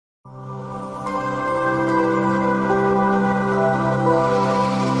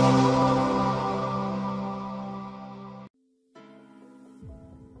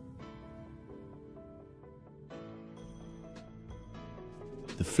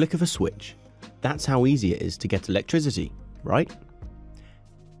flick of a switch. That's how easy it is to get electricity, right?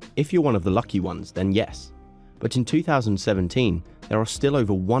 If you're one of the lucky ones, then yes. But in 2017, there are still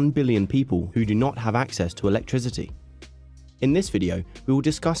over 1 billion people who do not have access to electricity. In this video, we will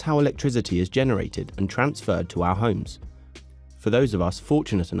discuss how electricity is generated and transferred to our homes, for those of us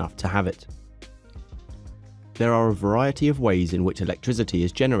fortunate enough to have it. There are a variety of ways in which electricity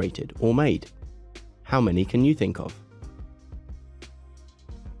is generated or made. How many can you think of?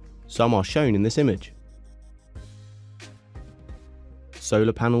 Some are shown in this image.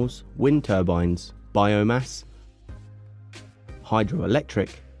 Solar panels, wind turbines, biomass,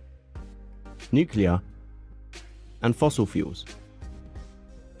 hydroelectric, nuclear, and fossil fuels.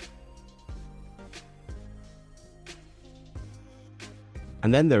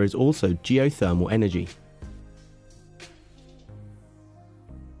 And then there is also geothermal energy,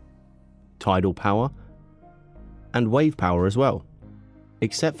 tidal power, and wave power as well.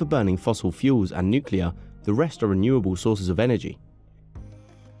 Except for burning fossil fuels and nuclear, the rest are renewable sources of energy.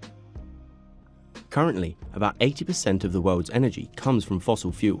 Currently, about 80% of the world's energy comes from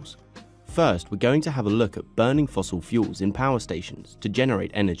fossil fuels. First, we're going to have a look at burning fossil fuels in power stations to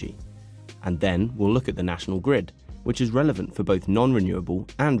generate energy. And then we'll look at the national grid, which is relevant for both non-renewable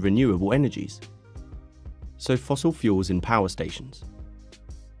and renewable energies. So, fossil fuels in power stations.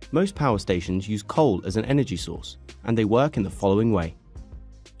 Most power stations use coal as an energy source, and they work in the following way.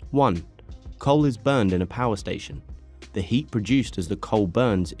 1. Coal is burned in a power station. The heat produced as the coal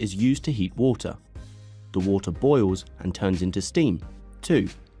burns is used to heat water. The water boils and turns into steam. 2.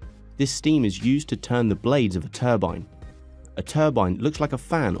 This steam is used to turn the blades of a turbine. A turbine looks like a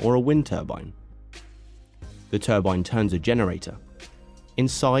fan or a wind turbine. The turbine turns a generator.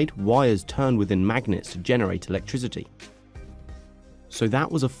 Inside, wires turn within magnets to generate electricity. So that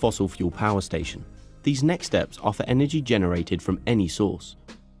was a fossil fuel power station. These next steps are for energy generated from any source,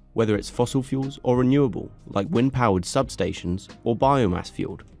 whether it's fossil fuels or renewable, like wind-powered substations or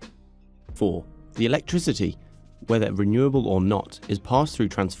biomass-fueled. 4. The electricity, whether renewable or not, is passed through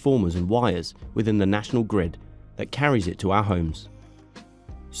transformers and wires within the national grid that carries it to our homes.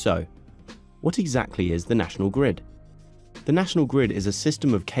 So, what exactly is the national grid? The national grid is a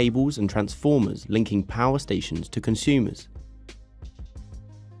system of cables and transformers linking power stations to consumers.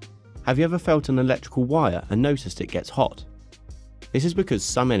 Have you ever felt an electrical wire and noticed it gets hot? This is because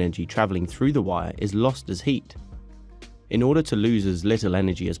some energy travelling through the wire is lost as heat. In order to lose as little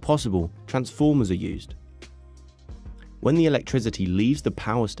energy as possible, transformers are used. When the electricity leaves the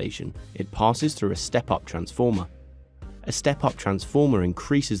power station, it passes through a step-up transformer. A step-up transformer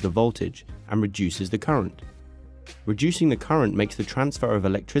increases the voltage and reduces the current. Reducing the current makes the transfer of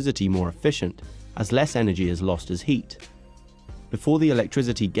electricity more efficient, as less energy is lost as heat. Before the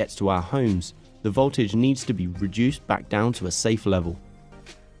electricity gets to our homes, the voltage needs to be reduced back down to a safe level.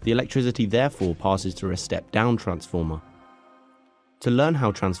 The electricity therefore passes through a step-down transformer. To learn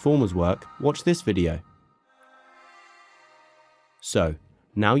how transformers work, watch this video. So,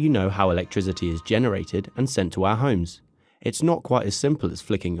 now you know how electricity is generated and sent to our homes. It's not quite as simple as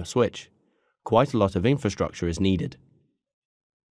flicking a switch. Quite a lot of infrastructure is needed.